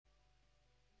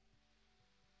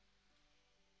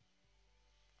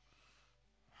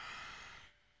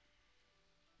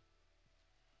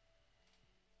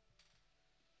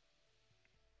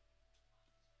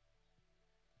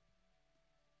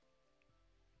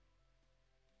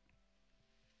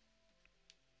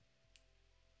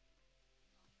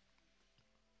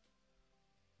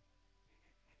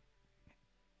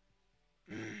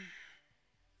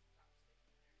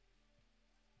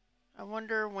I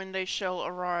wonder when they shall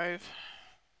arrive.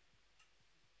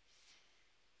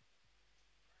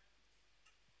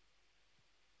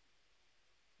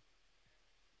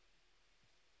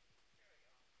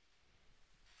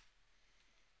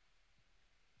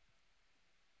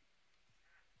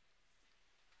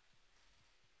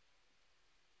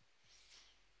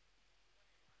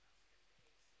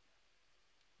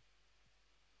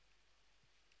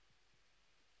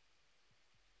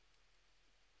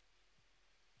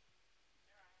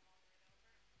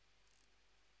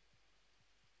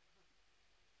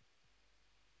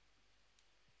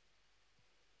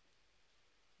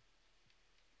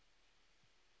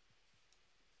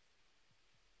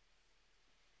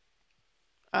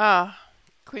 Ah,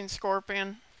 Queen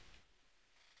Scorpion,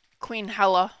 Queen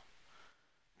Hela,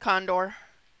 Condor,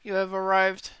 you have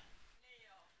arrived.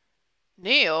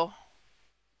 Neo?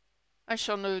 I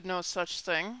shall do no such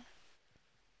thing.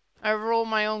 I rule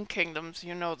my own kingdoms,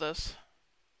 you know this.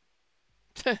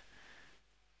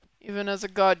 Even as a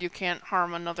god, you can't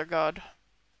harm another god.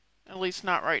 At least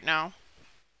not right now.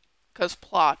 'Cause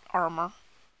plot armor.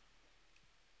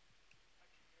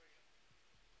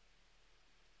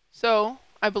 So,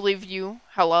 I believe you,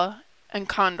 Hela, and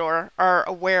Condor are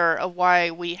aware of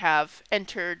why we have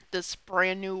entered this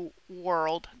brand new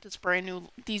world, these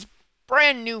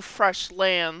brand new fresh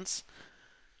lands.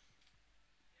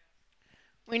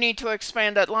 We need to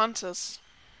expand Atlantis.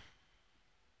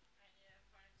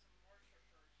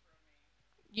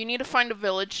 You need to find a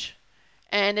village,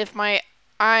 and if my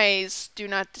eyes do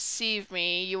not deceive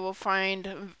me, you will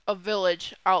find a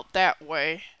village out that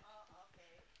way.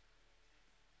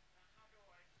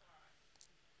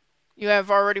 You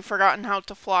have already forgotten how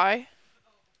to fly?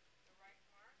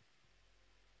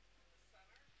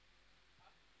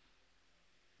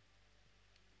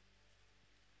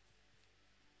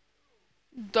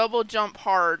 Double jump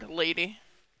hard, lady.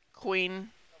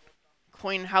 Queen.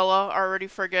 Queen Hela already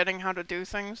forgetting how to do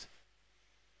things?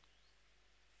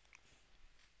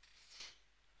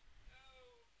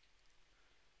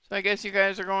 So I guess you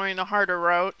guys are going the harder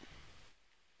route.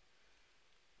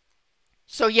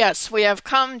 So yes, we have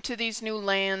come to these new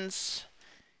lands,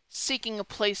 seeking a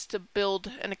place to build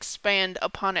and expand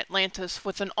upon Atlantis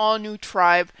with an all-new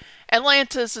tribe.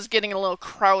 Atlantis is getting a little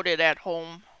crowded at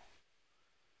home.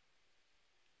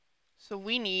 So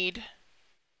we need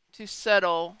to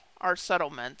settle our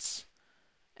settlements.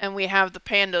 And we have the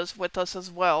pandas with us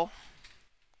as well.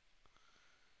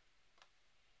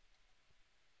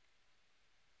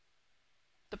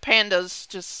 The pandas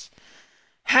just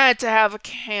had to have a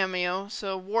cameo,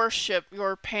 so worship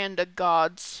your panda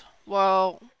gods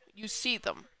while you see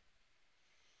them.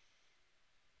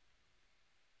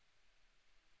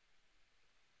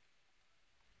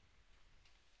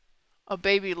 A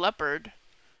baby leopard.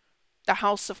 The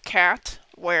house of cat?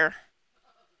 Where?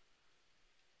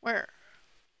 Where?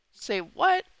 Say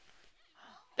what?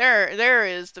 There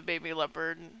is the baby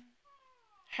leopard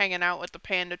hanging out with the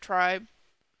panda tribe.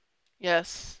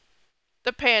 Yes,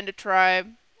 the panda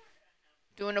tribe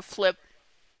doing a flip.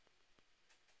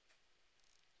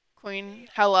 Queen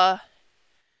Hela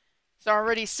is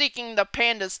already seeking the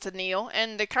pandas to kneel,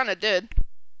 and they kind of did.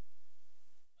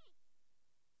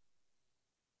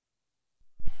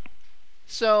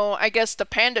 So I guess the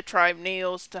panda tribe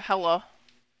kneels to Hela.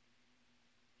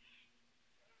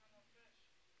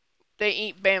 They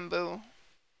eat bamboo.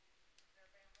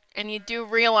 And you do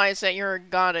realize that you're a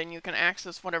god and you can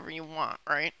access whatever you want,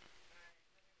 right?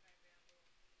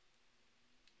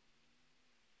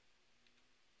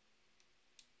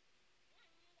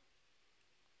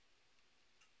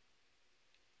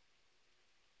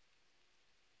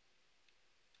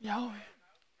 Yo.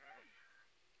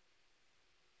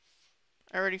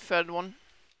 I already fed one.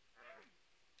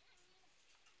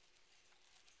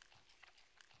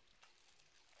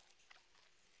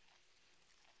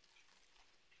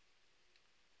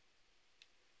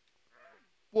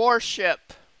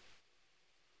 Warship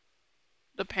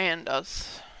the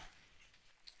pandas.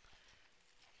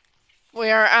 We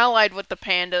are allied with the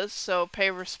pandas, so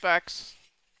pay respects.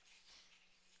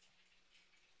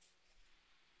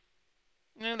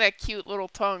 Look at that cute little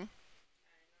tongue.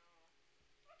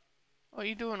 Oh,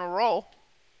 you doing a roll?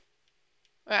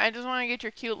 Wait, I just want to get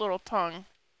your cute little tongue.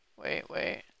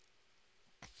 Wait.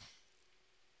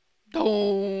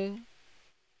 Boom.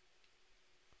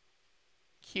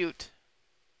 Cute.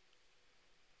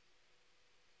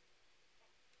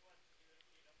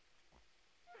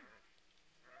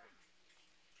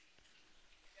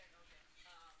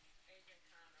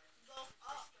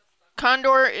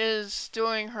 Condor is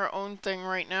doing her own thing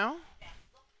right now.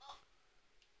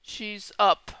 She's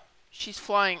up. She's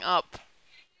flying up.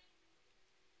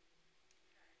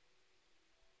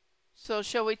 So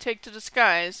shall we take to the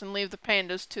skies and leave the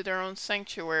pandas to their own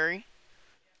sanctuary?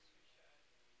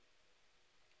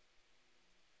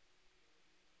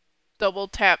 Double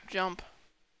tap jump.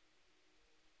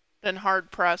 Then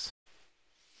hard press.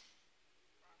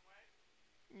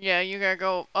 Yeah, you gotta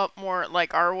go up more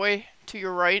like our way, to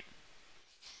your right.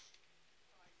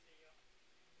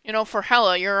 You know, for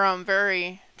Hela, you're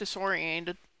very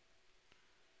disoriented.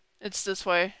 It's this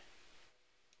way.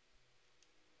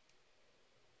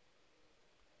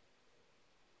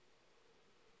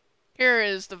 Here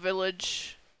is the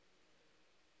village.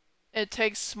 It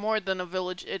takes more than a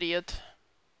village idiot.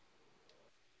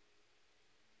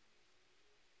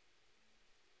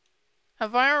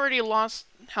 Have I already lost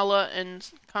Hela and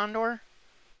Condor?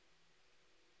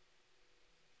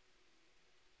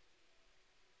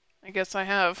 I guess I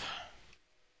have.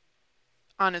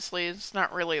 Honestly, it's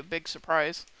not really a big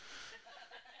surprise.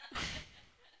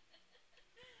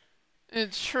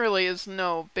 It surely is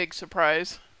no big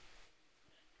surprise.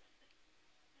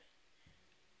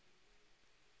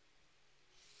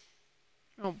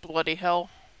 Oh, bloody hell.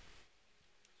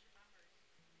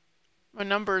 My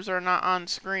numbers are not on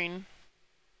screen.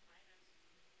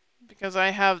 Because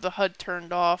I have the HUD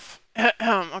turned off.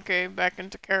 Okay, back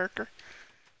into character.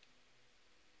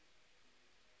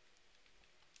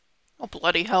 Oh,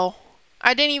 bloody hell.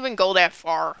 I didn't even go that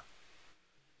far.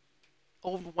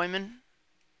 Old women.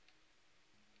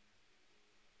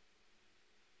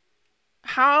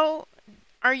 How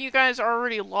are you guys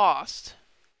already lost?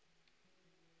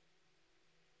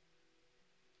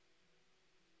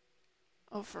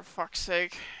 Oh, for fuck's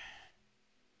sake.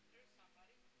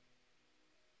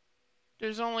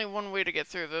 There's only one way to get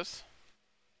through this.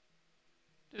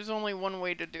 There's only one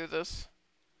way to do this.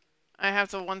 I have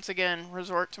to once again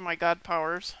resort to my god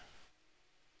powers.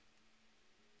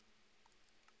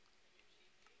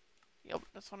 Yep,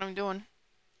 that's what I'm doing.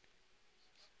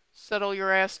 Settle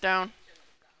your ass down,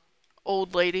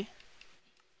 old lady.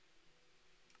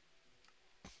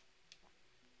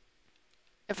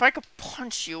 If I could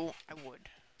punch you, I would.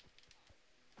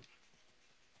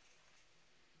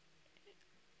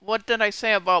 What did I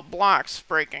say about blocks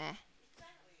breaking?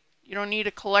 You don't need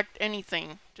to collect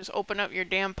anything. Just open up your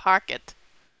damn pocket.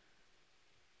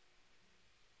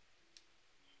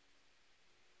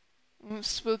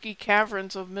 Spooky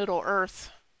caverns of Middle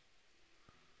Earth.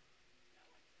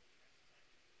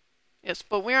 Yes,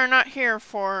 but we are not here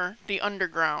for the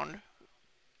underground.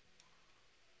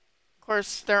 Of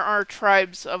course, there are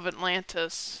tribes of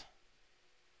Atlantis.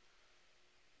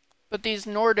 But these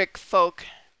Nordic folk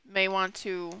may want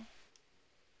to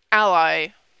ally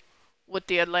with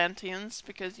the Atlanteans,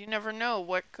 because you never know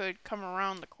what could come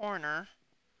around the corner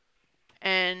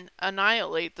and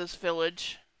annihilate this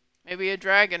village. Maybe a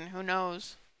dragon, who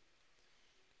knows?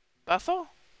 Bethel?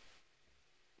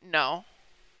 No.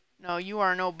 No, you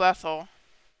are no Bethel.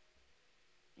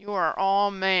 You are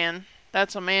all man.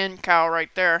 That's a man cow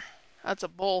right there. That's a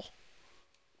bull.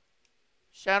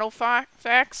 Shadow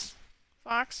Fox?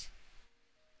 Fox?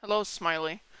 Hello,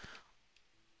 Smiley.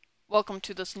 Welcome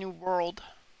to this new world.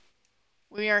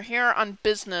 We are here on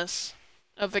business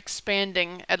of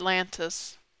expanding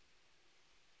Atlantis.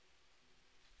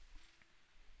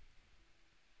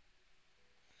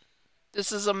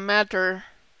 This is a matter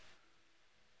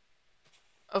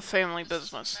of family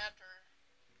business.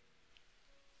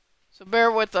 So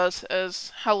bear with us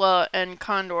as Hela and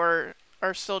Condor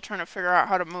are still trying to figure out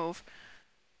how to move.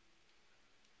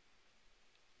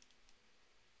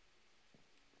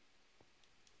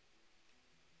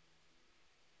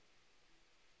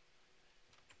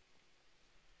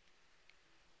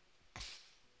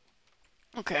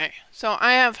 Okay, so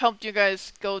I have helped you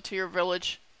guys go to your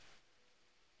village.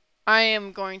 I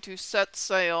am going to set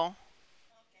sail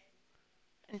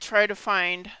and try to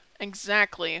find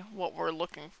exactly what we're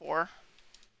looking for.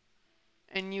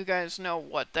 And you guys know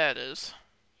what that is.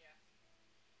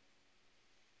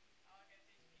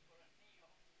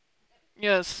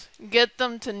 Yes, get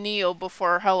them to kneel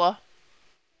before Hela.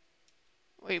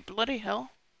 Wait, bloody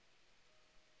hell?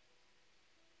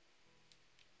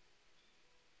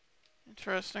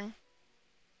 Interesting.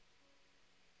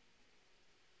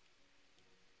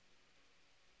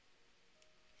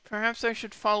 Perhaps I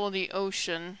should follow the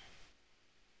ocean.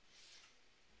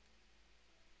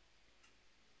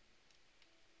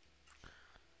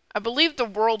 I believe the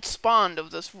world spawned of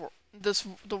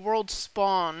the world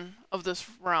spawn of this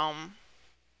realm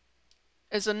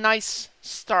is a nice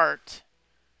start.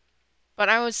 But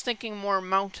I was thinking more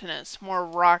mountainous, more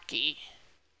rocky.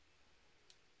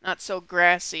 Not so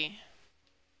grassy.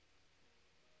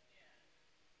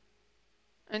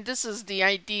 And this is the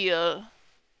idea,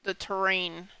 the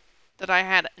terrain that I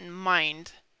had in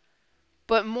mind,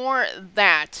 but more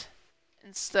that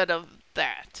instead of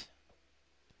that.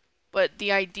 But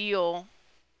the ideal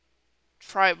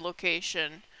tribe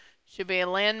location should be a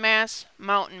landmass,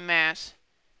 mountain mass,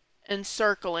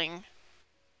 encircling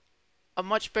a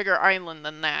much bigger island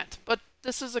than that. But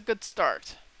this is a good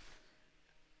start.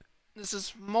 This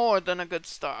is more than a good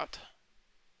start.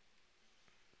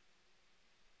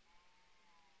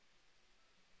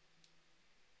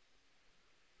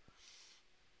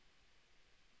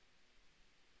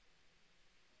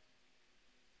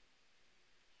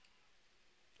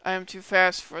 I am too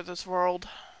fast for this world.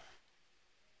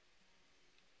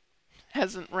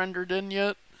 Hasn't rendered in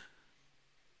yet.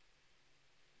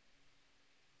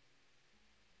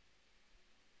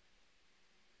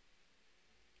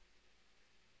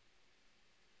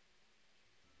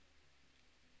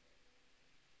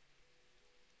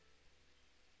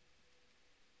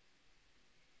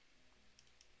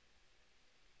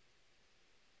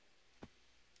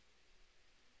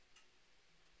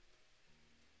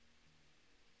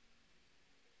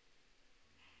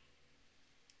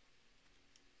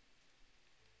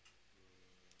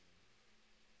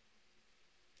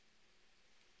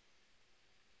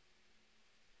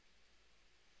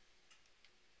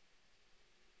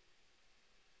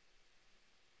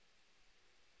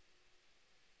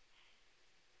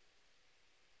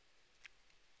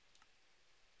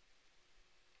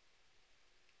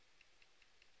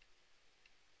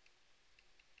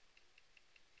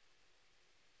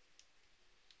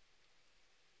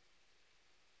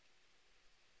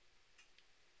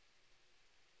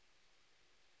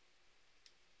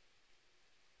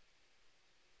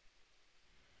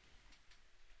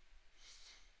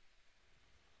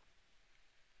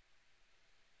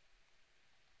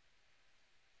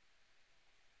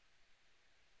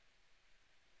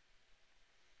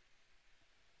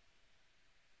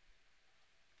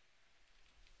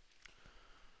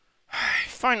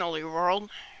 Finally, world.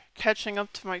 Catching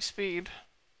up to my speed.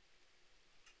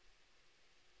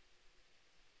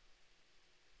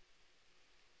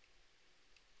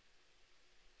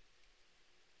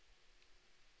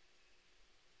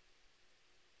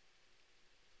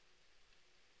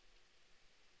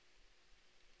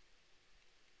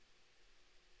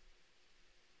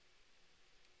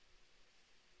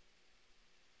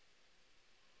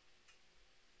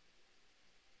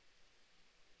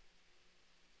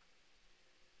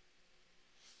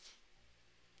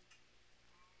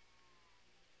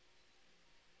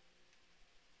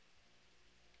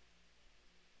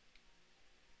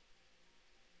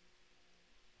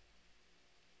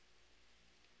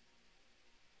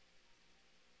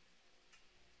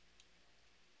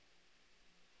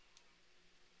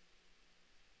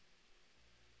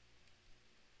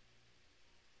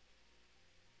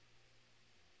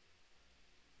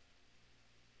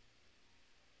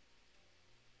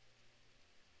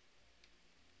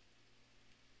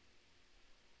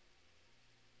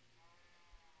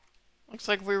 Looks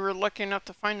like we were lucky enough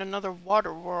to find another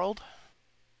water world.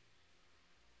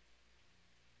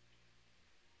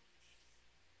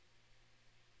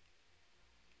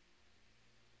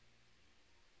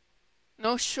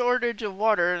 No shortage of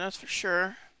water, that's for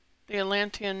sure. The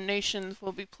Atlantis Nations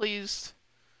will be pleased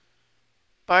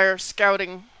by our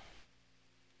scouting.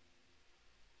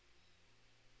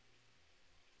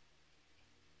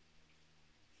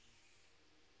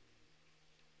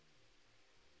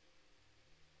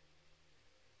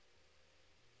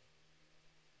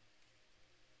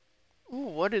 Ooh,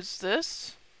 what is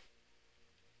this?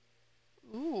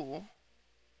 Ooh.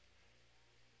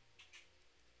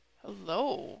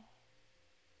 Hello.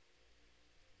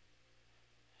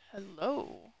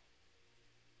 Hello.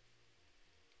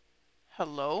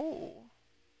 Hello.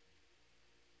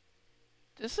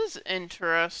 This is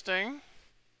interesting.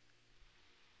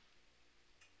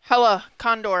 Hela,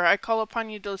 Condor, I call upon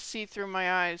you to see through my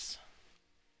eyes.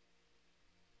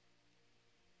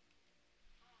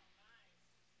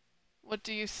 What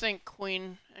do you think,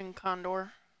 Queen and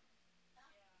Condor?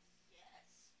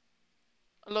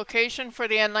 A location for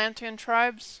the Atlantean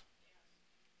tribes?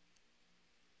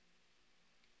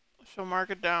 So mark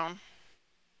it down.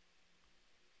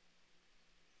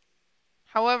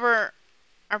 However,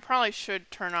 I probably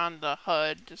should turn on the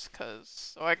HUD just cause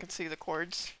so I can see the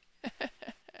chords.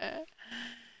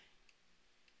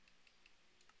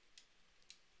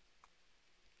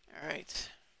 Alright.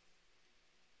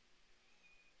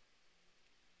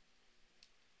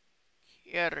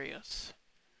 Curious.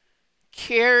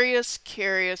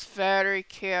 Curious, very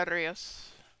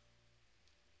curious.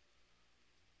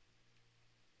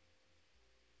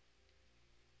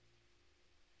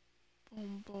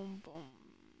 Boom, boom, boom.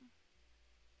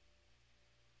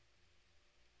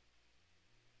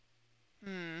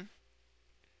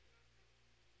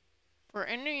 For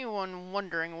anyone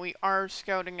wondering, we are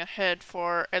scouting ahead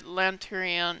for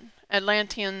Atlantean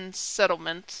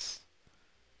settlements.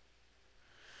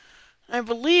 I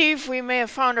believe we may have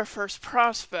found our first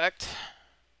prospect.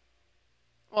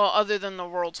 Well, other than the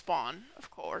world spawn,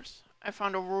 of course. I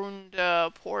found a ruined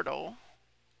portal.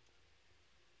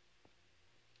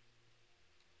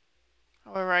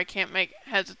 However, I can't make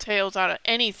heads or tails out of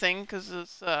anything because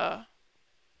it's, oh,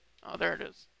 there it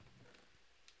is.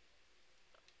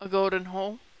 A golden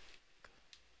hole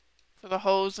for the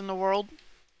hoes in the world.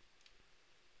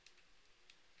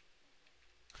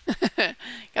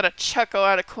 Got a chuckle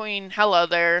out of Queen Hela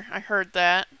there. I heard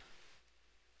that.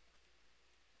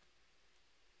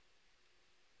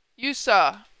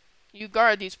 Yusa, you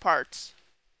guard these parts.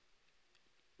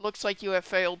 Looks like you have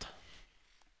failed.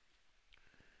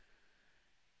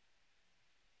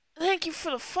 Thank you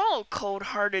for the follow,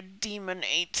 cold-hearted Demon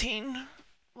 18.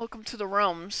 Welcome to the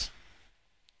realms.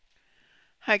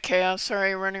 Hi, Chaos.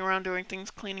 Sorry, running around doing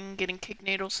things, cleaning, getting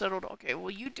Kicknado settled. Okay,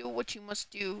 well, you do what you must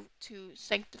do to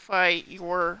sanctify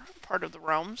your part of the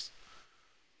realms.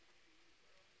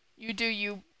 You do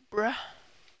you, bruh.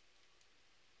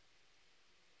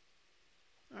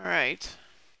 Alright.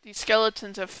 These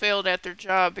skeletons have failed at their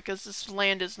job because this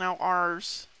land is now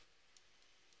ours.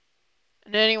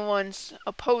 And anyone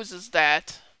opposes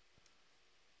that,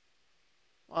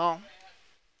 well,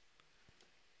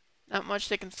 not much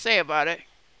they can say about it.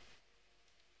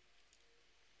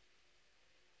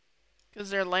 Because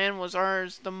their land was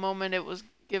ours the moment it was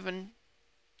given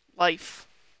life.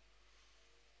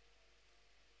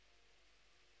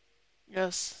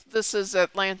 Yes, this is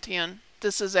Atlantean.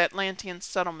 This is Atlantean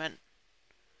settlement.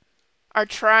 Our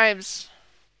tribes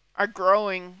are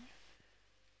growing.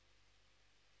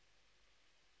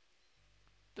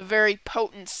 The very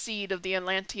potent seed of the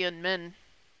Atlantean men.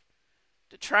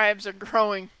 The tribes are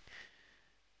growing.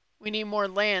 We need more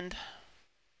land.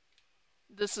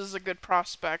 This is a good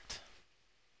prospect.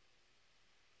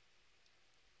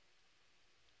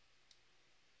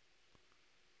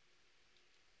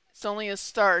 It's only a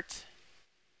start.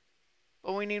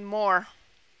 But we need more.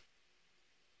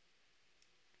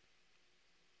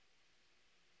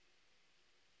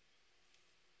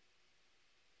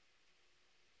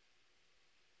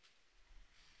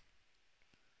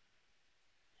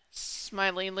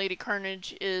 Smiley Lady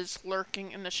Carnage is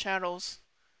lurking in the shadows.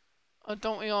 Oh,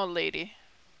 don't we all, lady?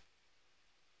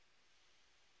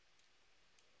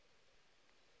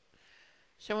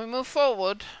 Shall we move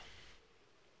forward?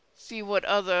 See what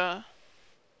other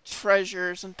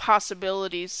treasures and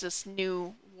possibilities this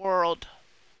new world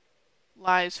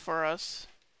lies for us.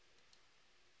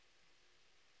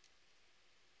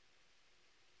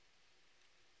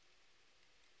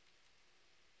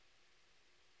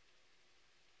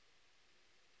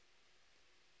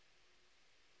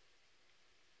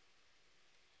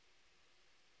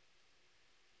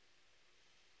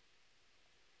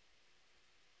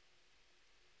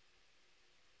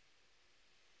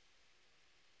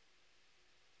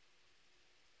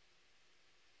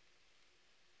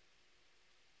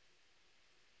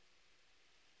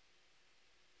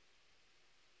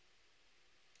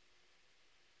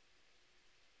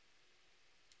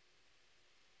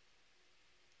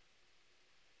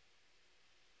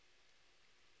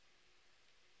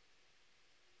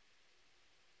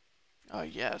 Oh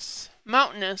yes.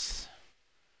 Mountainous,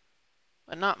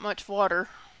 but not much water.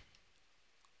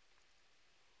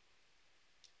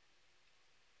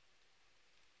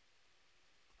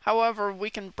 However, we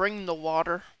can bring the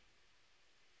water.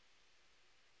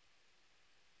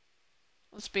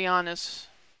 Let's be honest.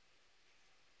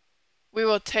 We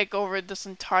will take over this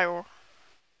entire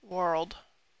world.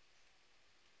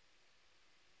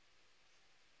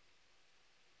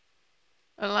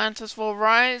 Atlantis will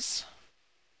rise.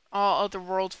 All other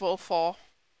worlds will fall.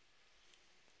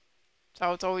 That's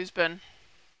how it's always been.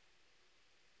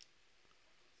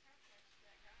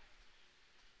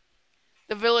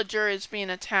 The villager is being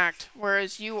attacked,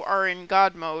 whereas you are in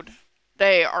God mode.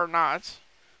 They are not.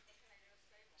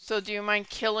 So do you mind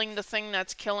killing the thing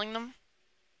that's killing them?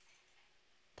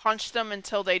 Punch them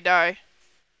until they die.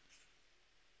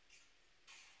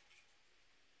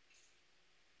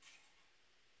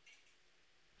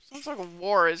 Sounds like a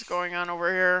war is going on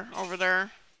over here, over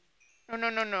there. No, no,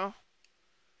 no, no.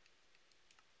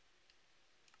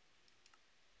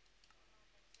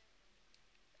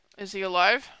 Is he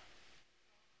alive?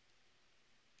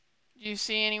 Do you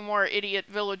see any more idiot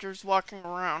villagers walking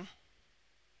around?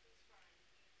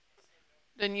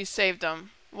 Then you saved them.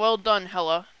 Well done,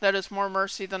 Hela. That is more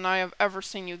mercy than I have ever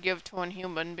seen you give to an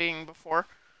human being before.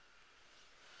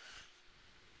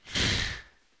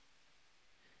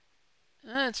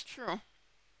 That's true.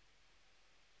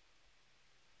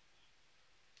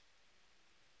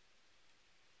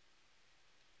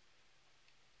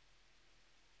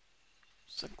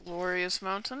 It's a glorious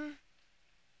mountain.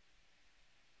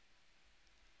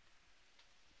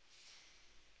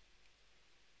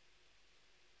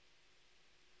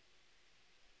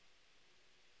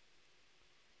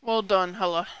 Well done,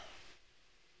 Hela.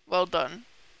 Well done.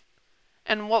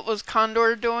 And what was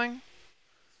Condor doing?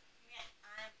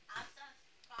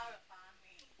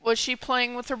 Was she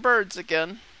playing with her birds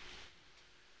again?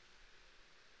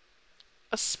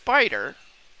 A spider?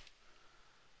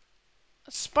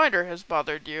 A spider has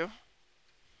bothered you.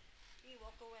 He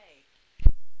walk away.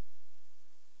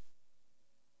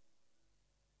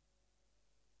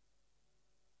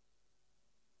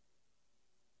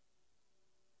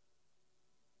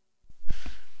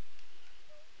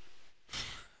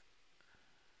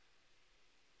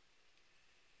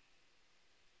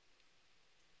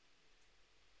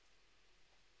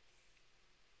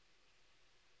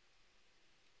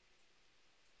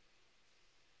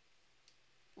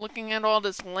 Looking at all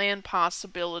this land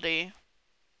possibility.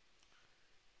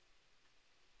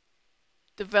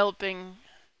 Developing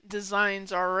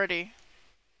designs already.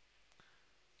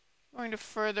 Going to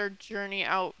further journey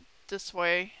out this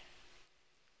way.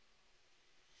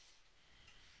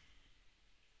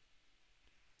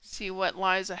 See what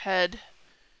lies ahead.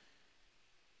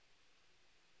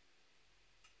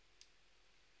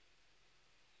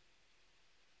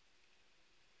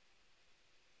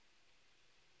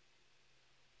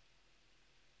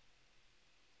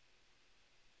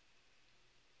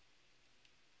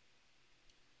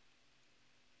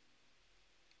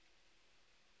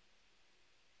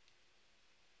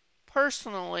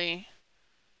 Personally,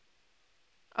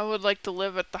 I would like to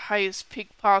live at the highest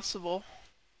peak possible.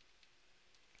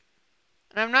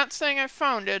 And I'm not saying I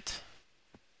found it.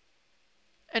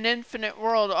 An infinite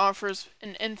world offers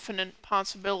an infinite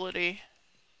possibility.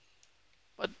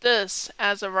 But this,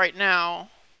 as of right now,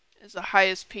 is the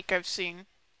highest peak I've seen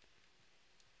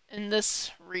in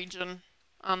this region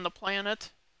on the planet.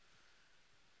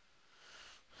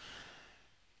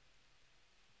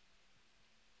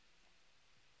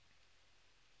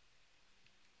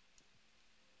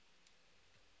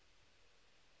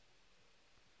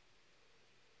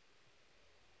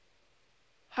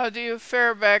 How do you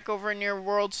fare back over near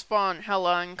world spawn,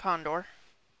 Hela and Condor?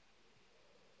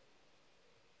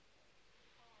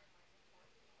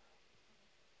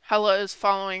 Hela is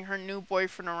following her new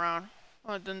boyfriend around.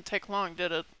 Well, it didn't take long,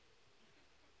 did it?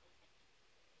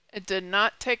 It did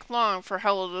not take long for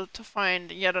Hela to find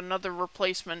yet another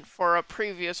replacement for a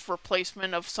previous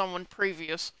replacement of someone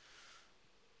previous.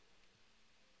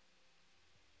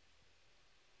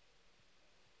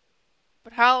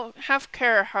 But have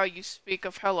care how you speak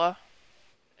of Hela.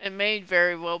 It may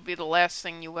very well be the last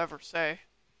thing you ever say.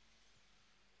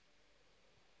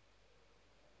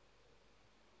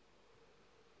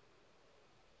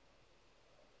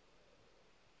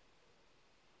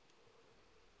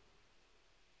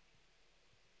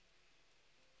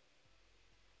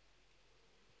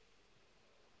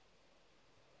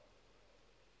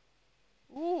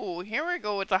 Ooh, here we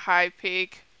go with the high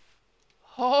peak.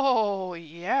 Oh,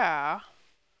 yeah.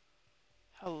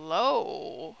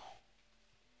 Hello.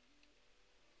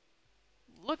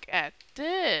 Look at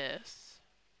this.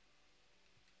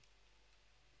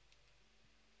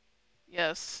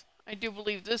 Yes, I do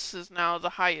believe this is now the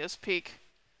highest peak.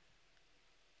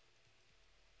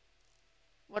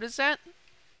 What is that?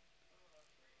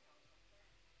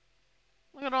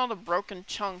 Look at all the broken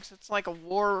chunks. It's like a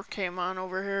war came on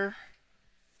over here.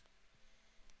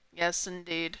 Yes,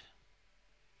 indeed.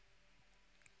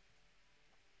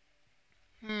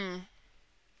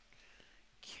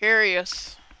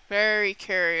 Curious. Very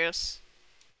curious.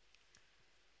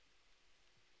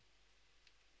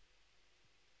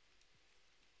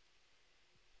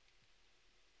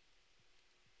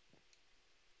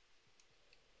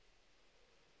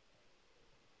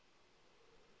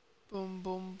 Boom,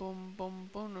 boom, boom, boom,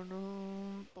 boom, boom,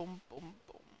 boom, boom, boom,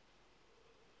 boom.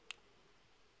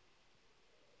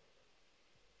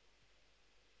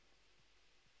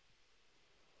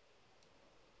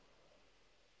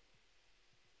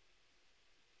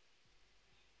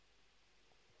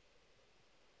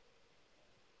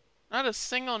 Not a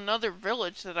single another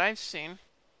village that I've seen.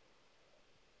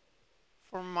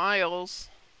 For miles.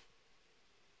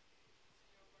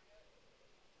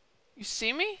 You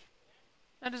see me?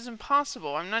 That is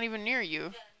impossible. I'm not even near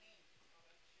you.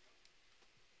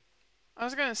 I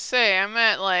was gonna say, I'm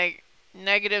at like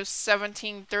negative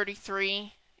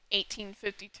 1733,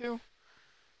 1852.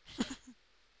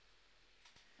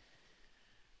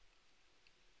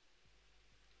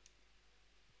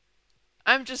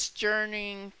 I'm just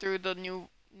journeying through the new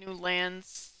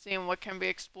lands, seeing what can be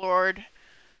explored.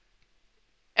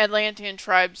 Atlantean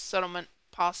tribes settlement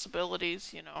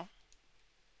possibilities, you know.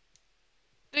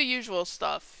 The usual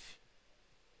stuff.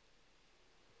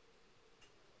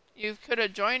 You could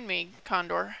have joined me,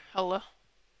 Condor, Hela,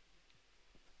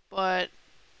 but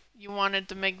you wanted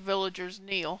to make villagers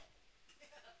kneel.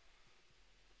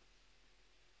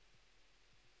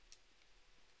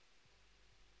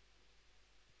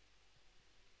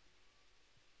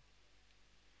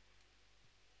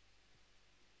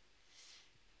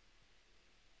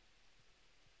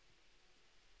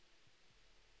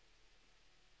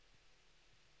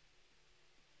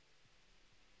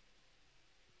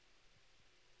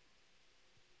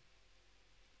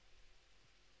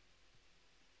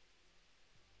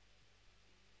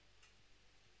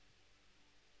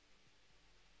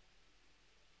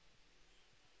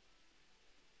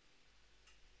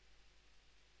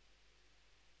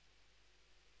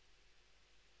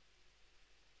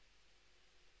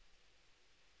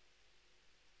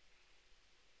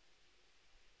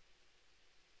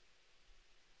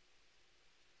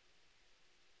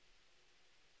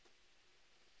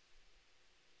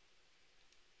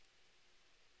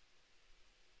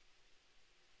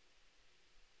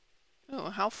 Ooh,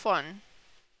 how fun.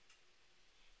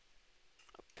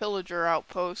 Pillager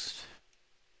outpost.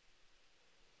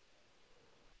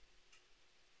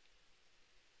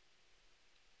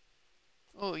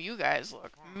 Oh, you guys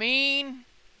look mean.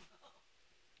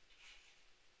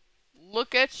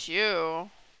 Look at you.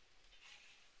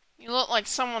 You look like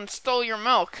someone stole your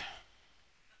milk.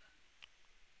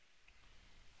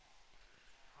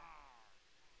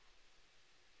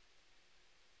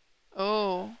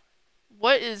 Oh,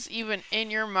 what is even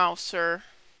in your mouth, sir?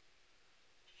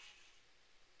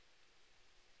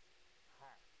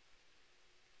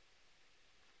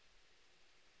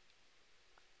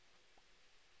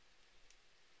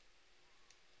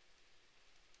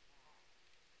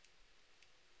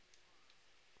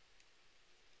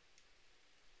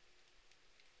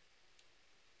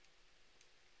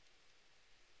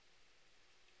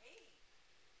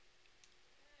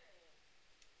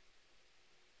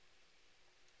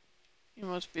 You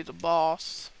must be the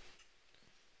boss.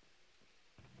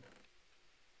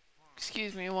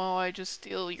 Excuse me while I just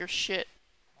steal your shit.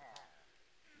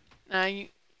 Now you,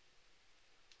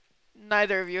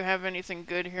 neither of you have anything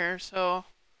good here, so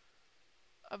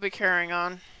I'll be carrying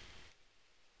on.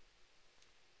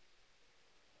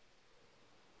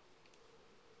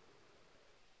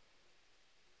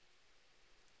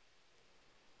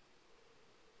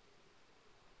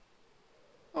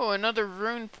 Oh, another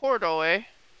rune portal, eh?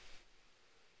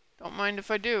 Don't mind if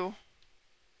I do.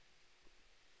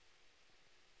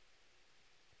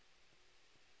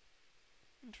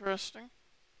 Interesting.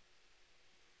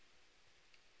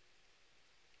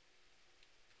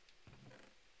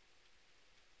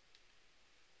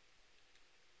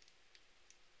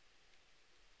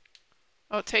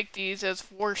 I'll take these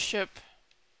as worship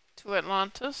to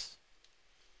Atlantis.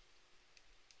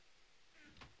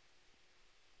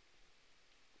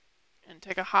 And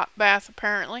take a hot bath,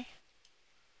 apparently.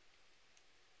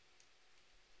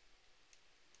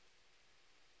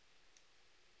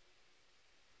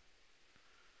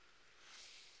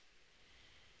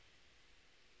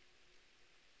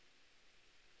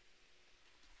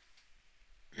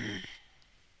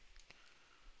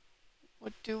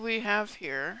 What do we have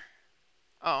here?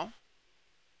 Oh.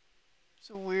 It's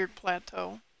a weird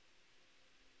plateau.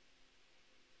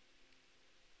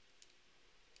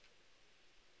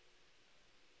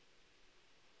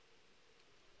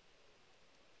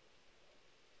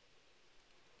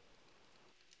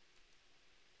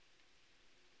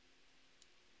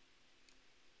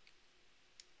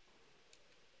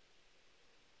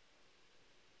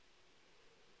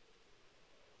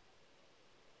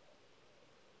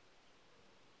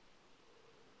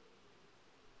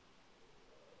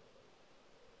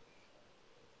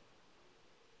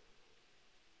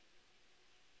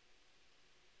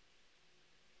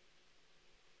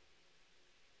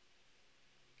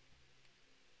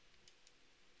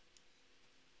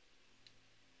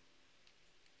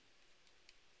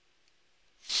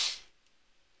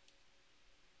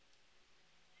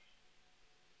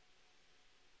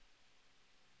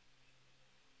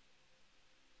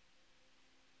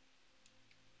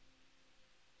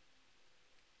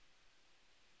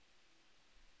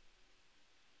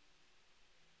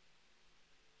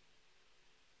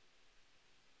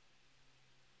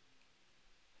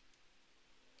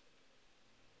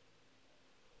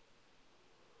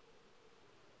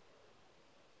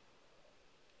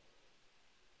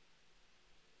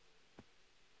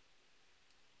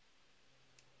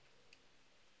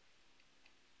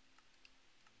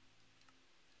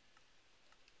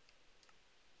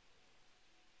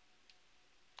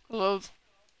 Hello.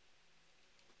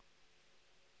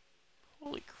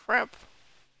 Holy crap.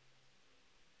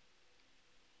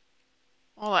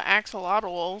 All the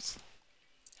axolotls.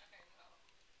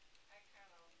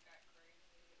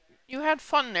 You had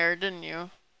fun there, didn't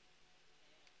you?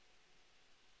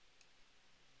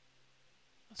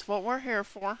 That's what we're here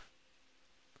for.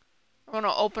 I'm going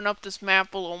to open up this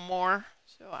map a little more.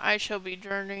 So I shall be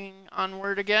journeying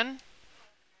onward again.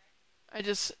 I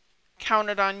just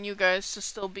counted on you guys to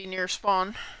still be near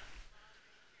spawn.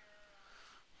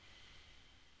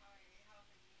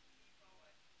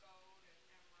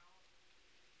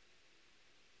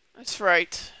 That's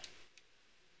right.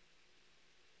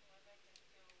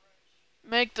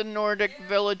 Make the Nordic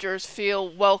villagers feel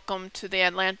welcome to the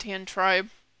Atlantean tribe.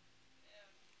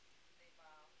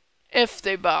 If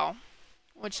they bow.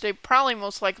 Which they probably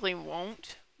most likely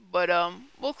won't. But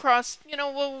we'll cross,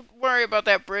 we'll worry about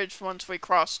that bridge once we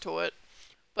cross to it.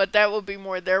 But that would be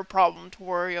more their problem to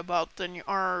worry about than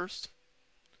ours.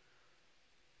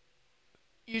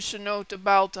 You should know to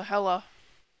bow to Hela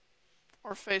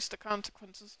or face the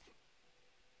consequences.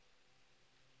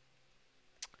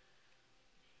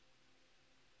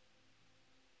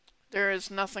 There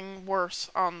is nothing worse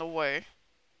on the way.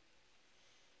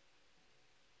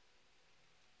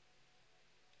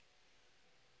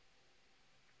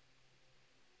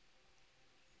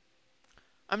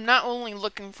 I'm not only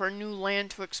looking for new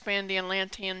land to expand the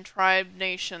Atlantean tribe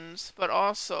nations, but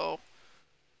also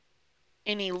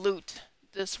any loot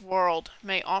this world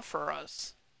may offer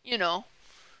us.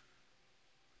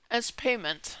 As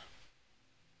payment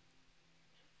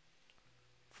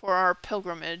for our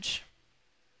pilgrimage.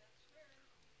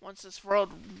 Once this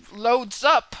world loads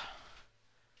up,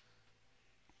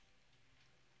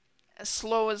 as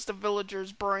slow as the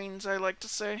villagers' brains, I like to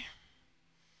say.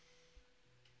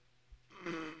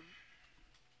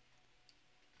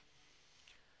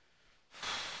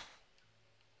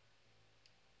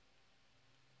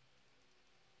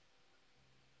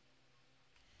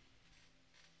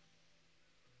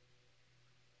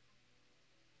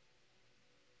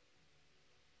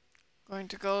 Going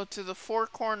to go to the four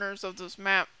corners of this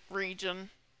map region.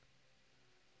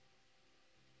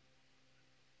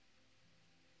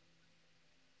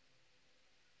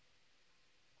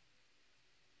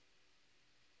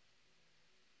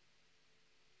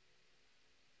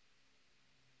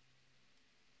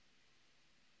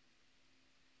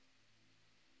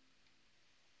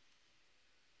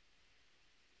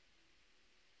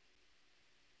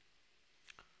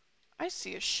 I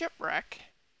see a shipwreck.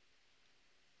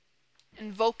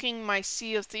 Invoking my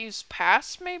Sea of Thieves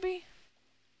past, maybe?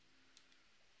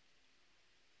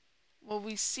 Well,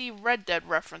 we see Red Dead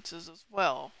references as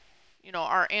well.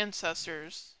 Our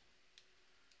ancestors.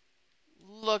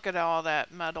 Look at all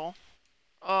that metal.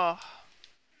 Ugh.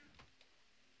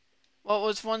 What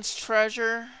was once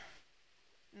treasure,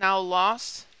 now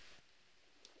lost,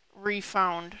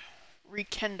 refound,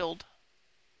 rekindled.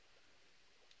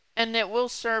 And it will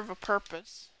serve a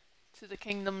purpose to the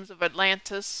kingdoms of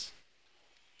Atlantis.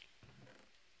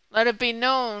 Let it be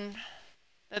known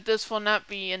that this will not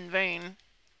be in vain.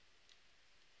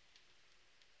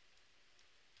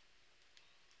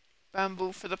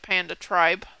 Bamboo for the panda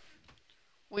tribe.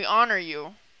 We honor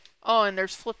you. Oh, and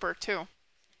there's Flipper too.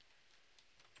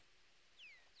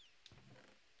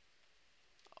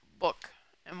 A book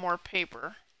and more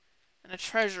paper. And a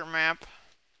treasure map.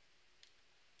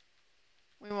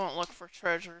 We won't look for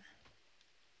treasure.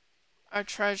 Our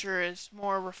treasure is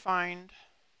more refined.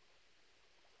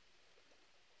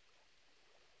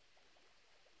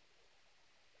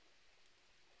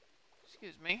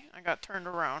 Excuse me, I got turned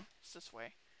around. It's this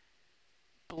way.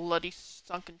 Bloody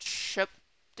sunken ship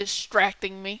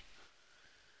distracting me.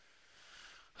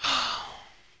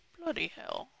 Bloody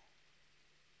hell.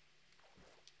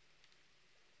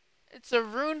 It's a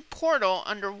ruined portal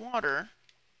underwater.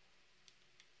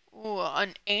 Ooh,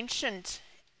 an ancient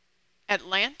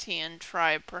Atlantean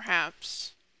tribe,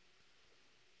 perhaps.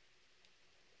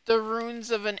 The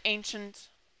ruins of an ancient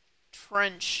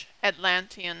trench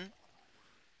Atlantean.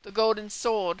 The golden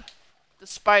sword. The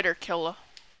spider killer.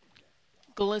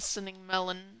 Glistening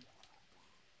melon.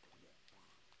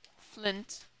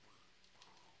 Flint.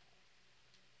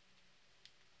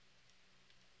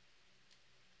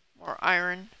 More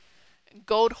iron.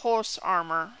 Gold horse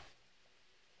armor.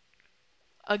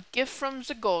 A gift from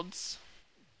the gods.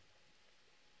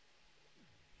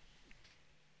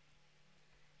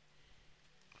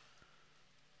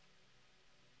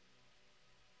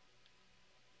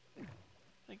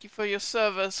 Thank you for your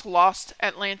service, lost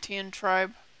Atlantean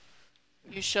tribe.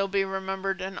 You shall be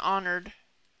remembered and honored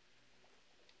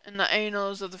in the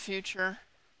annals of the future.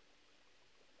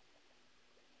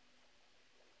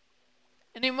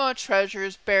 Any more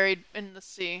treasures buried in the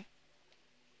sea?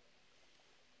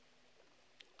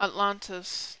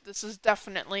 Atlantis. This is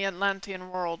definitely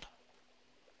Atlantean world.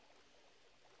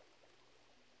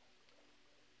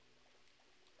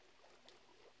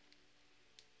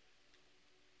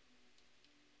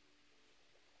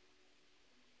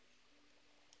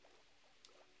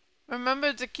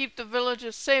 Remember to keep the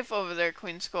villagers safe over there,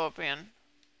 Queen Scorpion.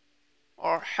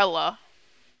 Or Hela.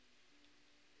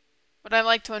 But I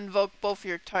like to invoke both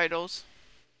your titles.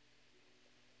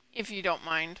 If you don't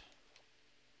mind.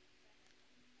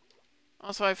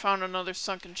 Also, I found another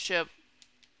sunken ship.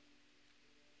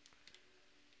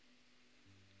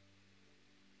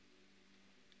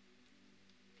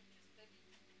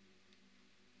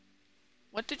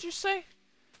 What did you say?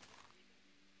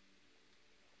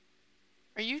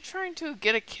 Are you trying to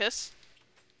get a kiss?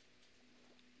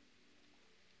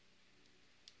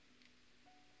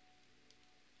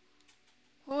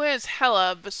 Who has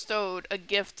Hela bestowed a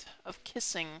gift of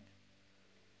kissing?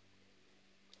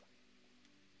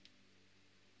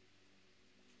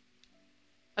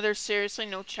 Are there seriously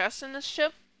no chests in this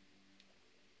ship?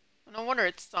 No wonder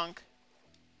it stunk.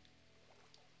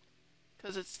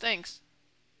 'Cause it stinks.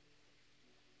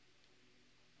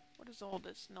 What is all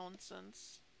this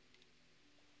nonsense?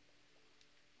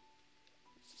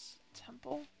 Is this a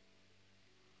temple?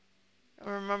 I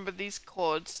remember these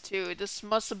codes too. This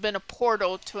must have been a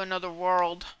portal to another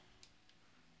world.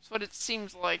 That's what it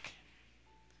seems like.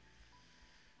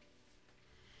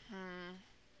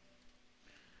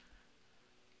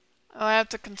 I'll have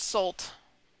to consult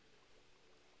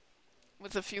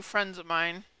with a few friends of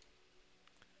mine.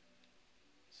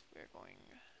 So we're going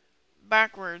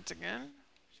backwards again,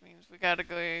 which means we gotta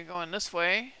go going this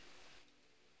way.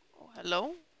 Oh,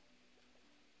 hello?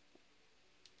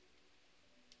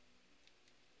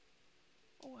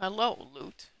 Oh, hello,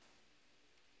 loot.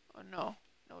 Oh, no.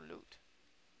 No loot.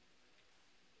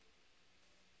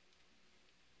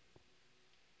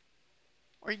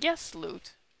 Or yes,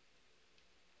 loot.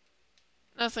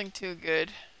 Nothing too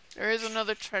good. There is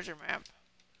another treasure map.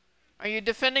 Are you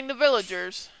defending the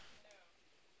villagers?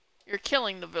 You're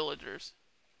killing the villagers.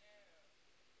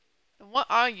 Then what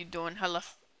are you doing, Hela?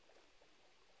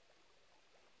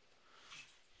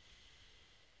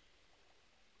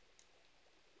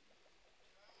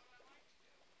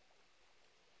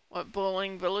 What,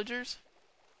 bullying villagers?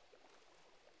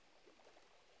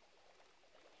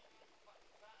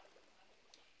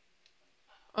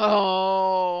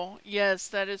 Oh, yes,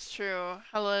 that is true.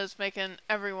 Hela is making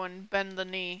everyone bend the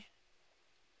knee.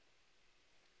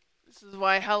 This is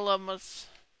why Hela must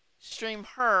stream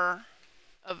her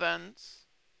events.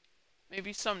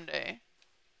 Maybe someday.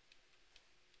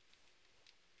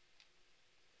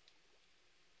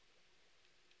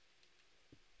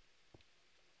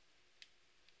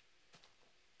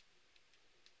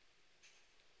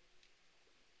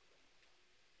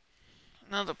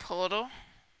 Another portal.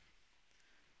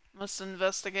 Must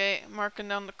investigate. Marking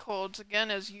down the codes again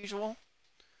as usual.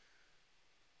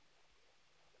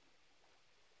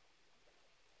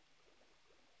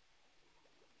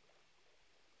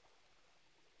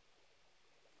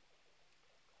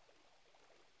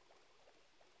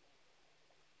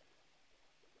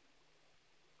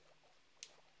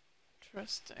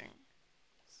 Interesting.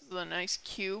 This is a nice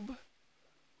cube.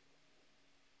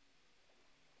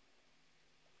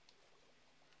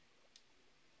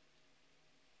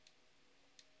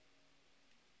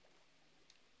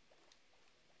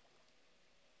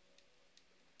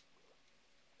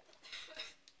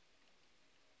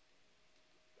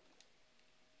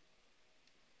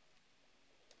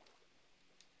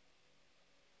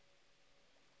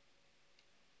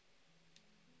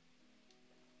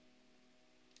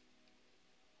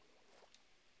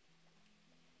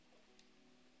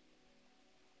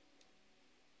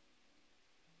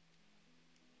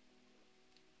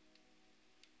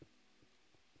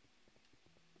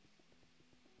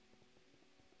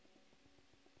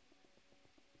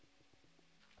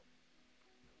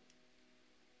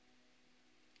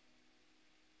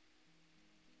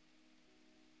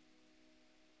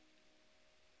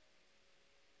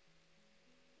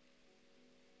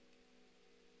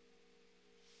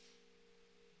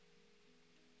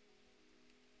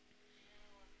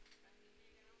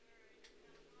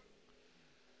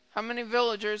 How many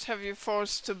villagers have you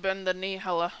forced to bend the knee,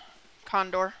 Hela?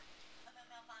 Condor?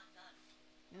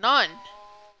 None.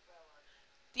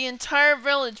 The entire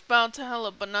village bowed to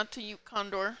Hela, but not to you,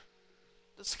 Condor.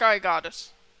 The sky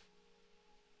goddess.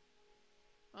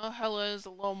 Well, Hela is a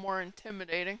little more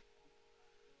intimidating.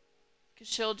 'Cause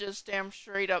she'll just damn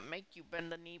straight up make you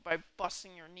bend the knee by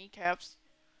busting your kneecaps.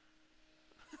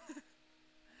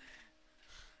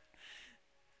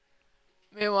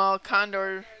 Meanwhile,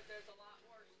 Condor.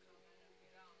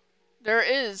 There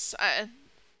is.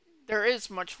 There is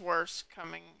much worse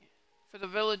coming. For the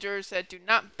villagers that do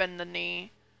not bend the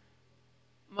knee,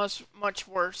 much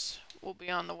worse will be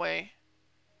on the way.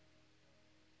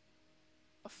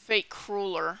 A fate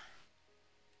crueler.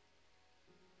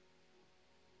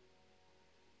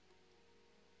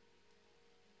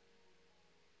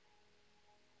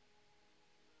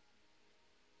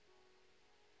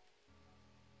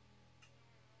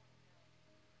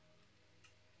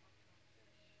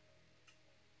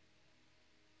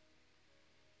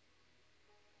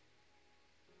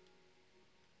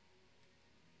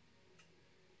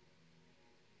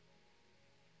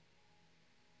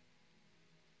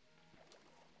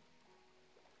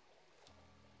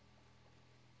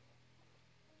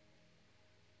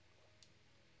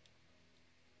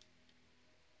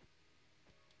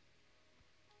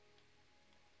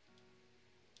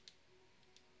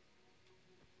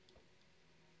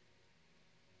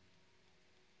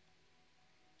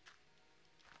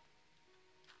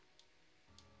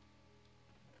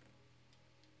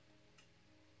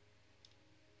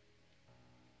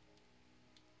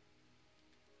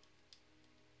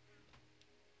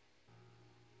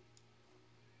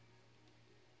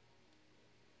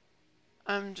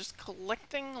 I'm just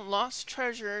collecting lost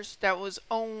treasures that was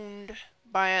owned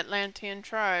by Atlantean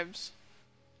tribes.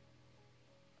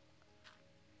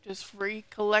 Just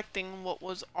recollecting what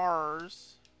was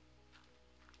ours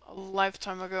a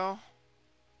lifetime ago.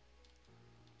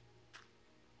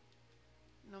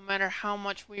 No matter how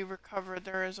much we recover,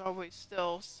 there is always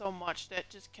still so much that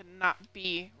just cannot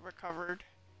be recovered.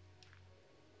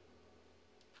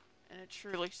 And it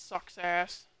truly sucks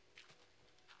ass.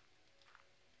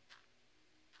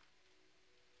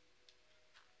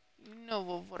 You know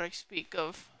of what I speak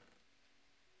of.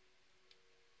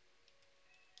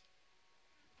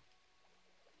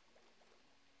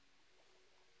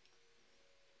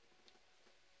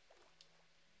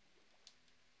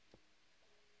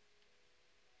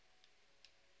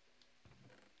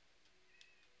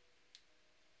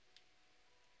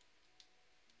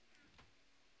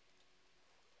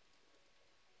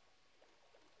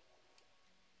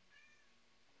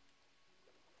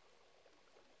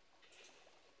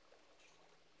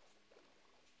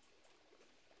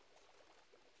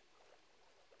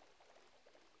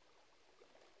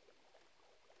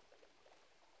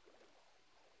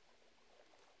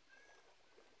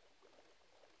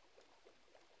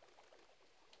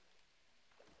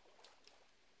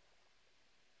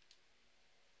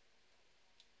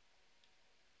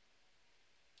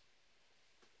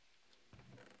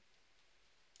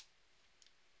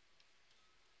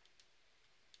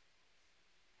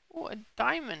 Oh, a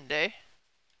diamond, eh?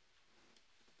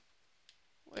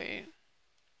 Wait.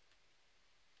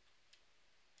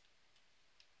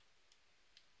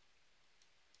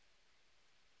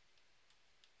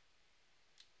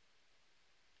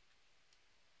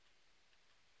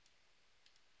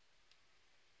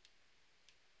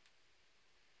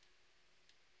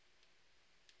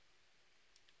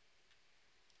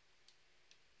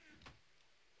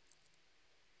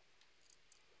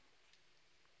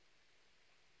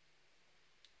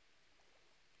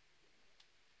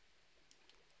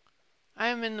 I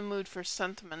am in the mood for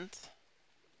sentiment.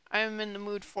 I am in the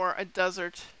mood for a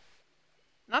desert.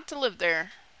 Not to live there,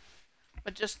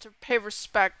 but just to pay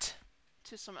respect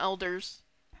to some elders.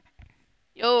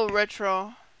 Yo,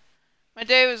 Retro. My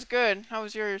day was good. How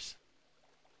was yours?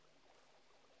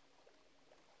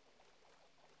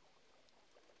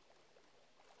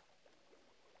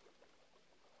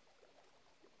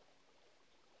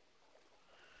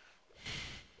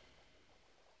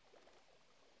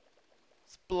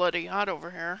 It's bloody hot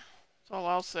over here. That's all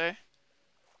I'll say.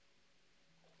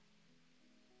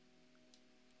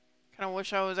 Kinda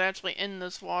wish I was actually in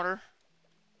this water.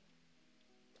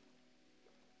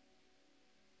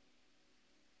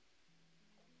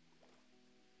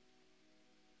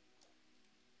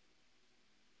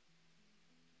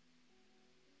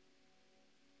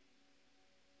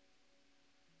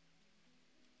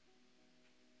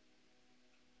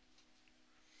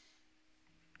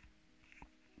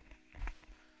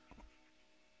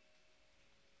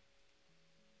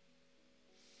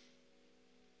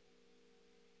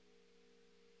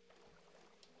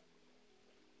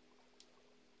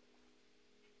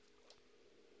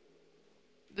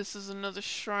 This is another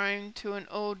shrine to an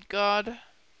old god.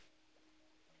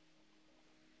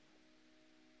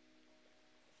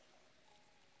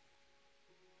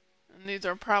 And these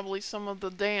are probably some of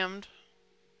the damned.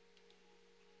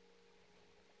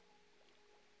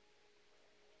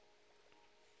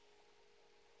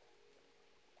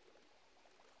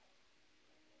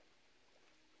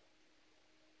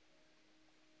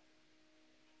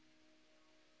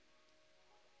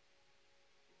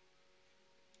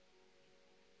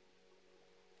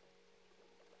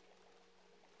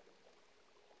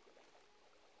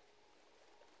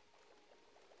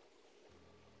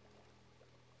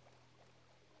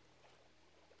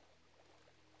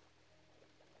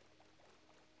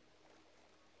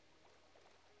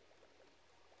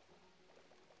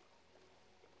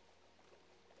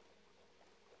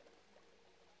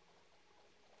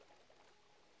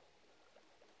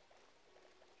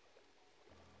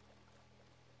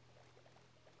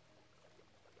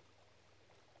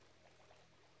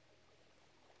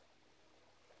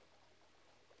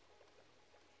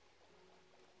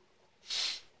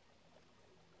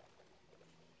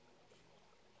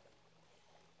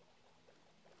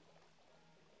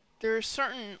 There's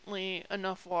certainly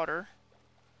enough water.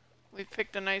 We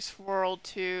picked a nice world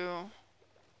to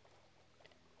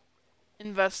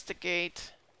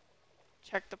investigate,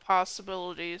 check the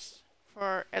possibilities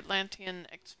for Atlantean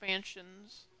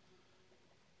expansions.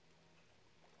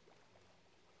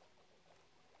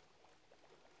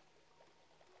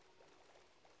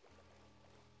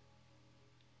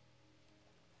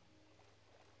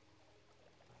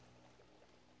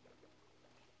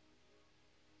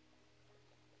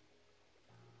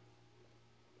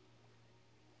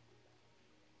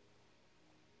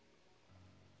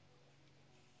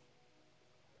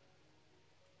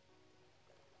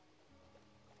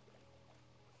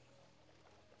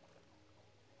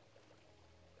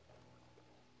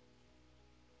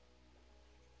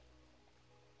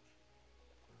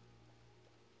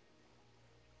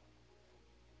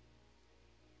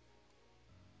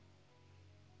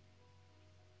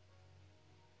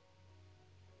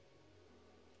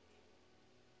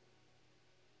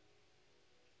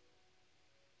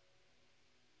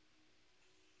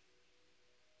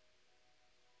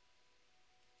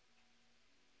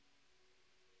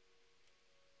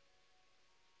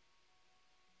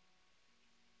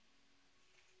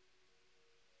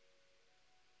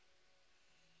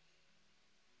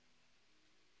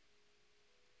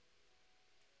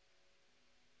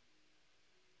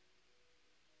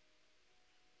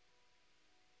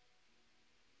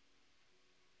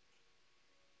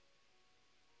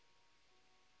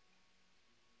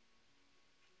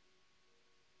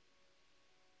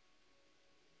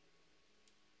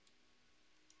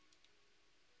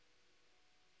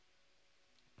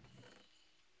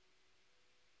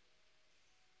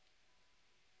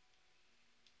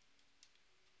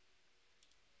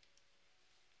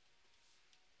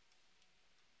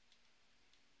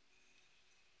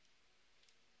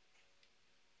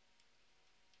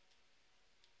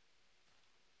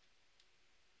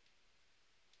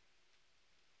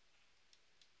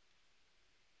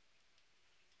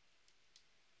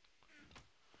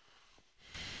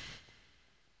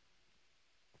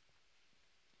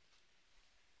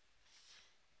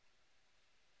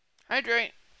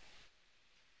 Hydrate.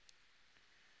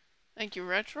 Thank you,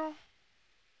 Retro.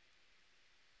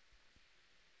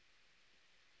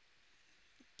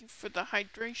 Thank you for the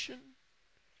hydration.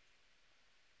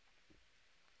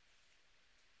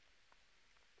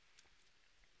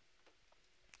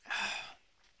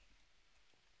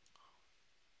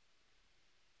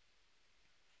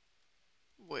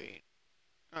 Wait.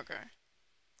 Okay.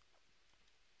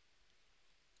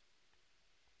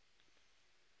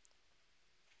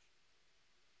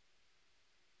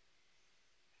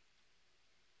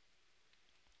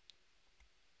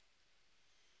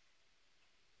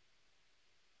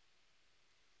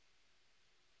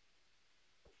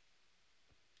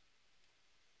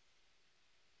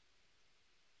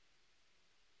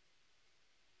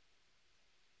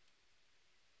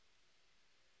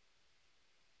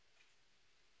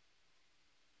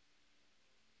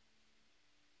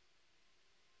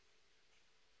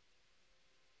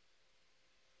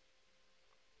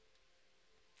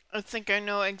 I think I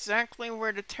know exactly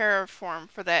where to terraform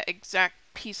for that exact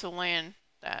piece of land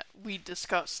that we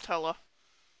discussed, Tella.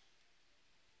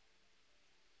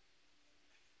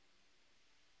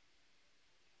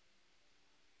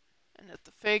 And if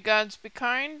the Fey gods be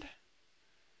kind,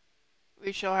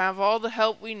 we shall have all the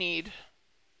help we need.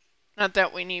 Not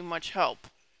that we need much help.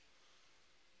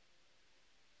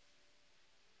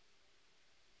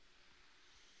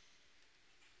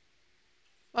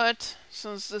 But,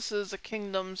 since this is a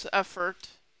kingdom's effort,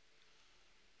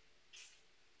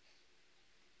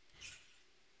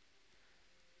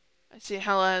 I see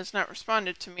Hela has not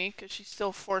responded to me because she's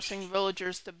still forcing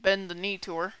villagers to bend the knee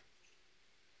to her.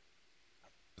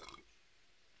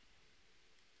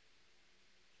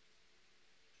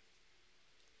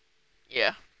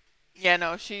 Yeah. Yeah,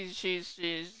 no, she's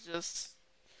just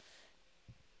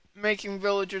making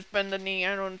villagers bend the knee.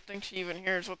 I don't think she even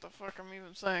hears what the fuck I'm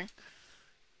even saying.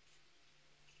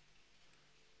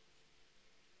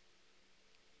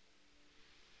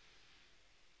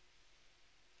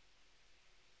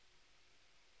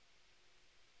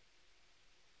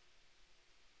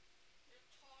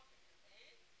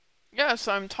 Yes,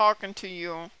 I'm talking to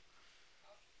you.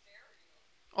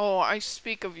 Oh, I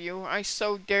speak of you. I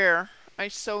so dare. I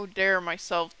so dare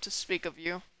myself to speak of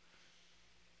you.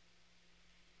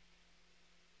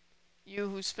 You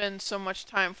who spend so much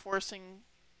time forcing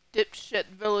dipshit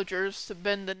villagers to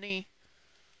bend the knee.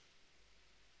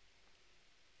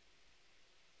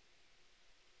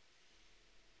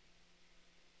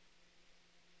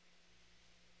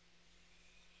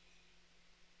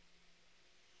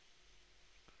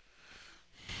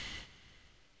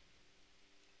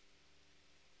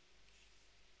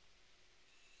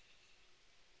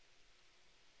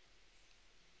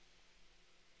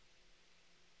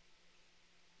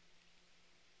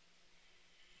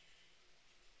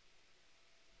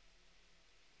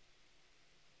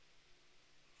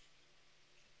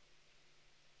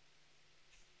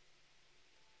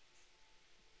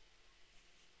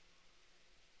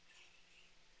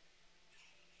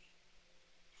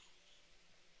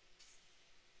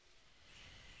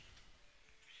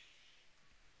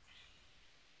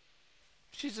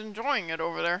 She's enjoying it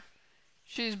over there.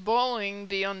 She's bullying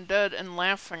the undead and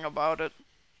laughing about it.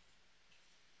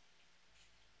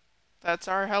 That's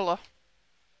our Hela.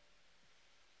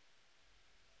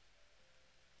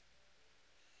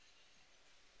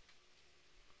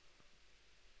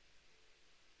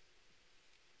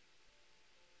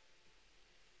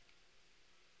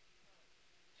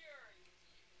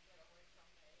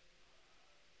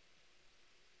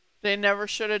 They never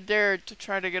should have dared to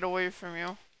try to get away from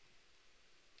you.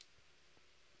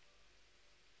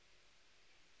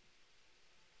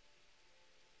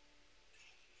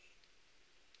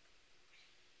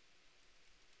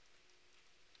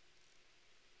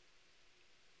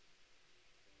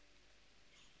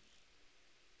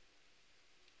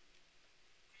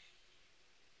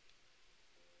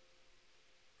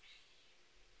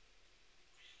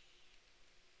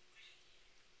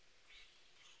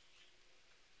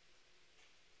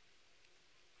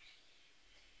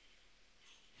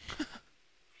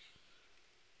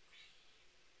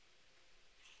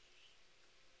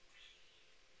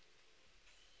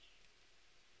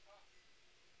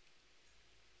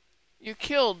 You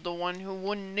killed the one who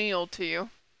wouldn't kneel to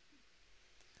you.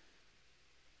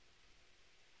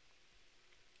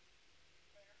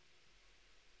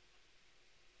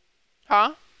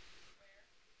 Huh?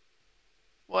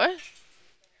 What?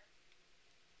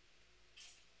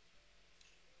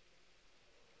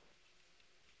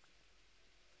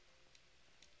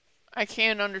 I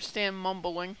can't understand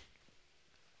mumbling.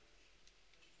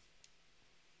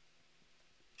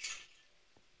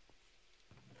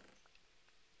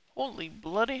 Holy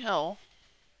bloody hell.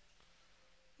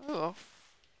 Ugh.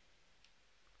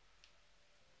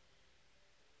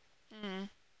 Hmm.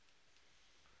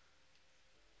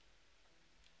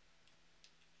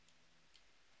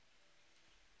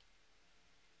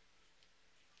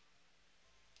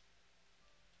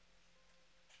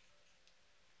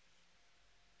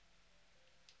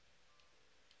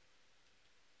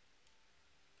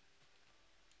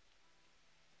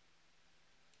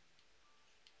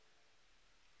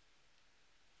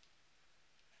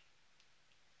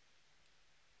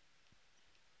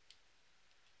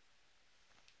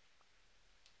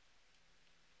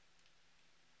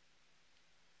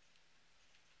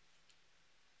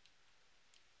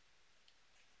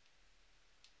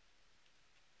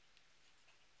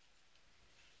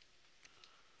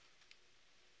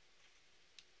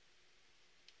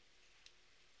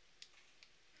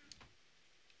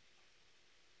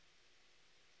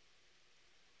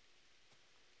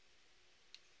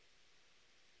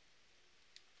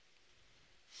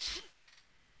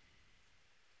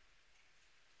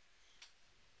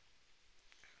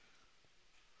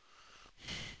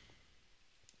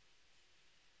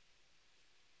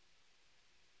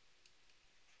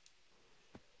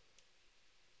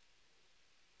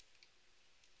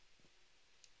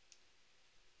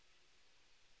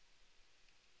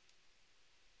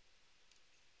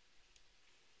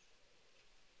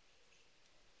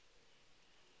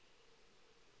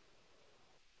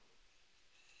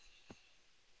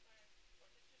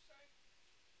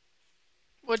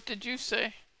 What did you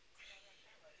say?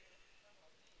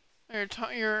 You're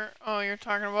talking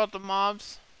about the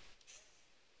mobs.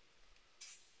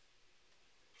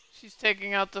 She's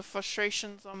taking out the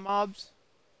frustrations on mobs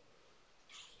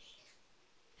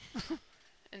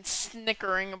and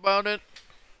snickering about it.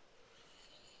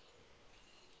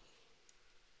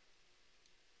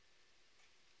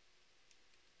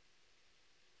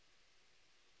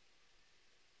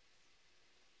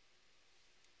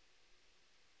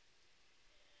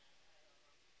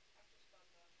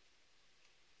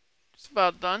 It's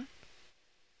about done.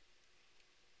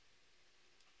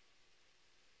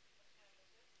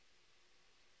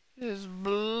 It is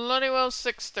bloody well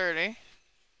 6:30.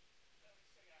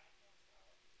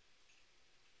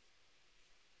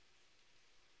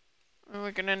 And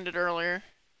we can end it earlier.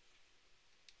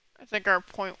 I think our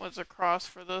point was across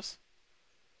for this.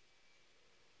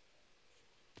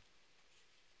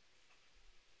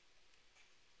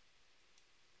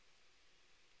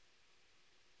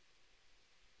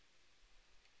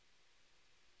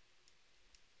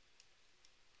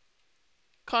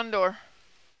 Condor,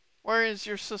 where is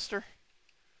your sister?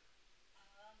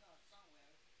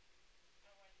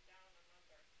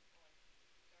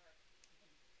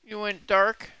 You went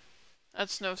dark?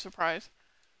 That's no surprise.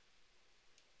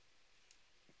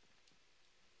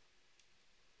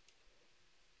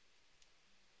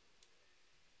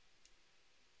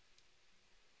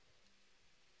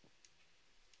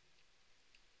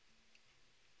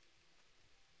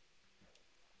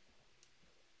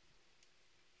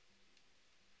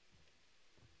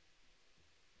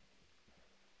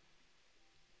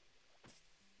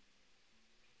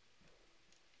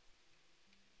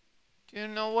 Do you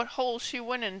know what hole she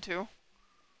went into? No.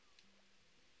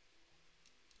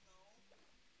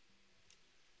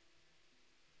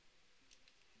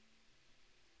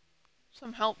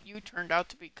 Some help you turned out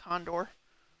to be Condor.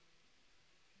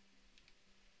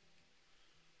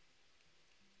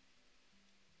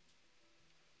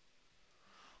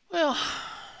 Well, here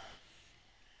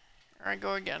I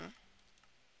go again.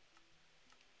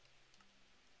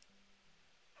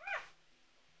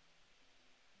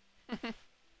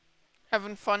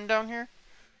 Having fun down here?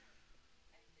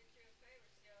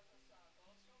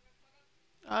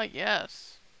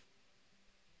 Yes.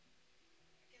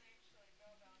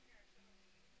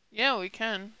 Yeah, we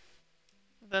can.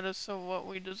 That is so what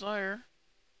we desire.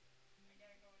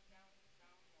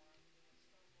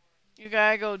 You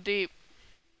gotta go deep.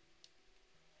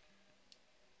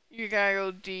 You gotta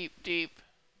go deep, deep.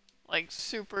 Like,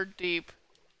 super deep.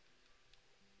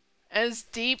 As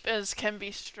deep as can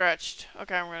be stretched.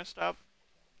 Okay, I'm gonna stop.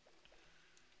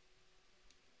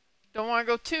 Don't wanna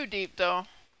go too deep, though.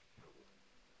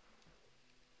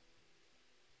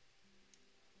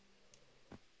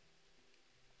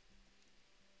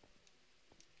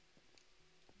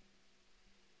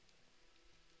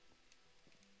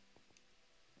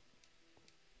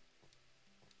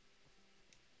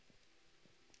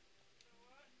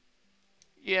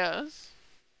 Yes.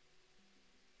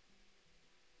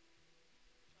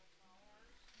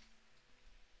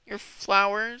 Your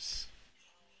flowers?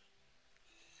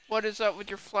 What is up with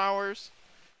your flowers?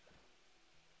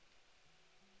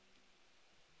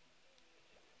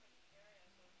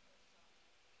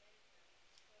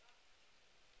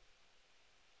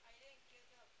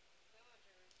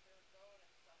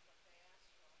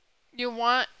 You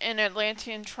want an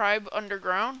Atlantean tribe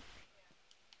underground?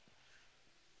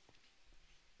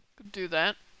 Could do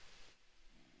that.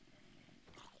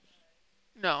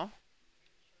 No.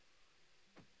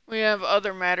 We have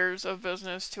other matters of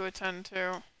business to attend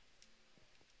to.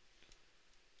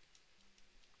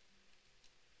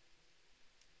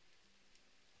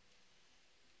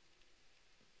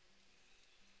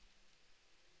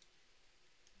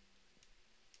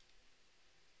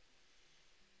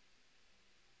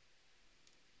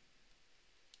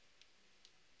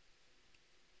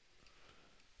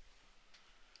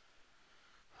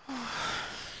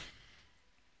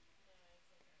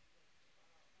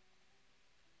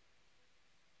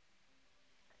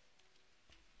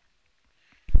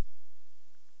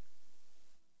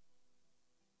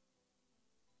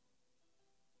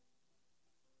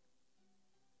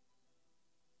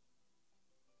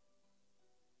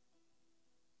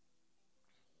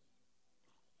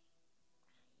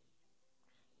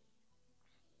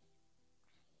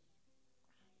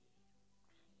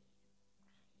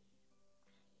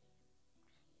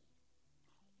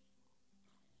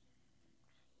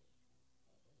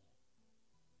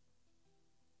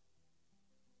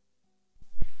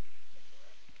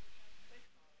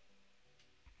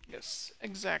 Yes,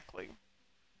 exactly.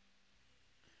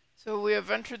 So we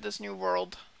have entered this new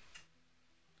world.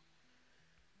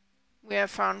 We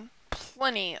have found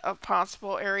plenty of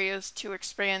possible areas to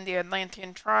expand the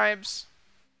Atlantean tribes.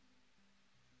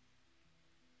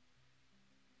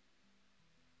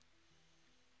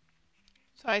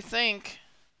 So I think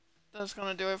that's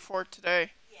going to do it for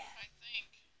today. Yeah.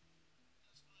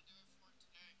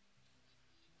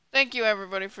 Thank you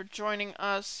everybody for joining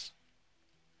us.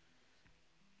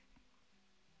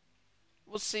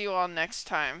 We'll see you all next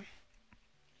time.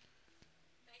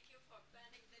 Thank you for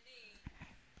bending the knee.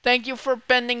 Thank you for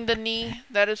bending the knee.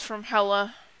 That is from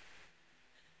Hela.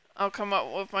 I'll come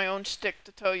up with my own stick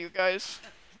to tell you guys.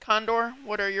 Condor,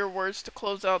 what are your words to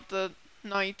close out the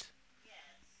night?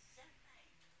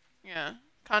 Yeah.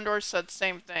 Condor said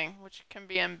same thing, which can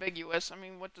be ambiguous. I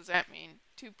mean, what does that mean?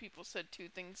 Two people said two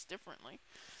things differently.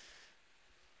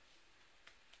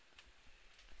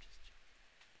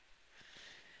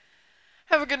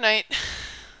 Have a good night.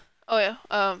 Oh yeah.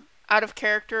 Out of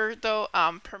character though.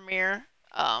 Premiere.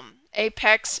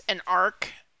 Apex and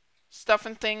Arc stuff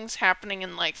and things happening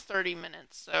in like 30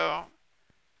 minutes. So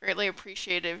greatly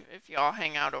appreciate it if y'all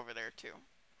hang out over there too.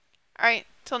 All right.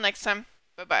 Till next time.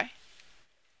 Bye bye.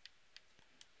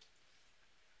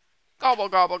 Gobble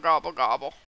gobble gobble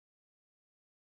gobble.